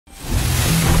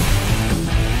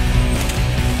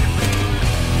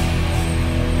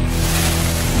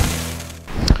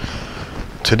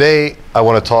Today, I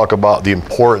want to talk about the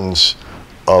importance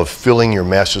of filling your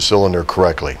master cylinder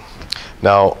correctly.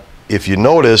 Now, if you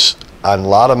notice, on a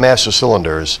lot of master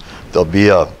cylinders, there'll be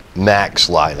a max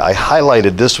line. I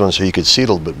highlighted this one so you could see it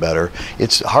a little bit better.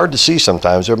 It's hard to see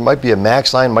sometimes. There might be a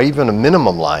max line, might even a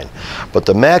minimum line. But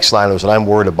the max line is what I'm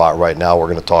worried about right now, we're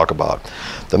going to talk about.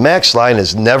 The max line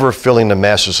is never filling the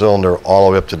master cylinder all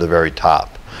the way up to the very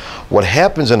top. What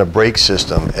happens in a brake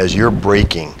system as you're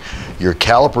braking, your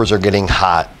calipers are getting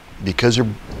hot because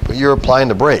you're applying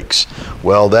the brakes.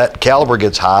 Well, that caliper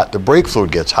gets hot, the brake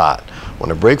fluid gets hot. When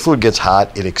the brake fluid gets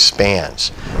hot, it expands.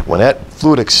 When that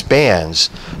fluid expands,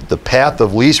 the path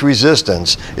of least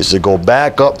resistance is to go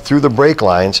back up through the brake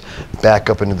lines,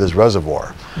 back up into this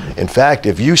reservoir. In fact,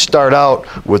 if you start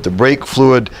out with the brake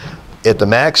fluid at the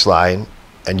max line,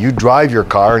 and you drive your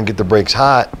car and get the brakes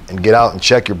hot and get out and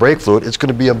check your brake fluid, it's going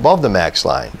to be above the max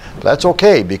line. But that's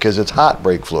okay because it's hot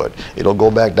brake fluid. It'll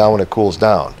go back down when it cools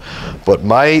down. But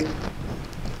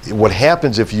what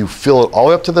happens if you fill it all the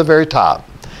way up to the very top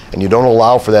and you don't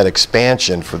allow for that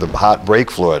expansion for the hot brake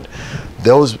fluid,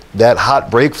 that hot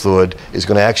brake fluid is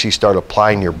going to actually start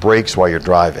applying your brakes while you're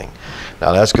driving.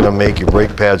 Now that's going to make your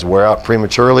brake pads wear out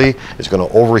prematurely. It's going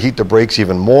to overheat the brakes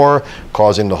even more,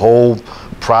 causing the whole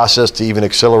process to even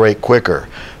accelerate quicker.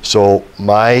 So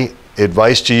my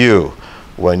advice to you,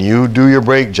 when you do your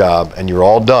brake job and you're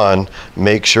all done,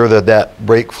 make sure that that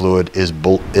brake fluid is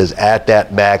at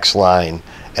that max line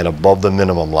and above the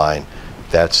minimum line.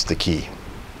 That's the key.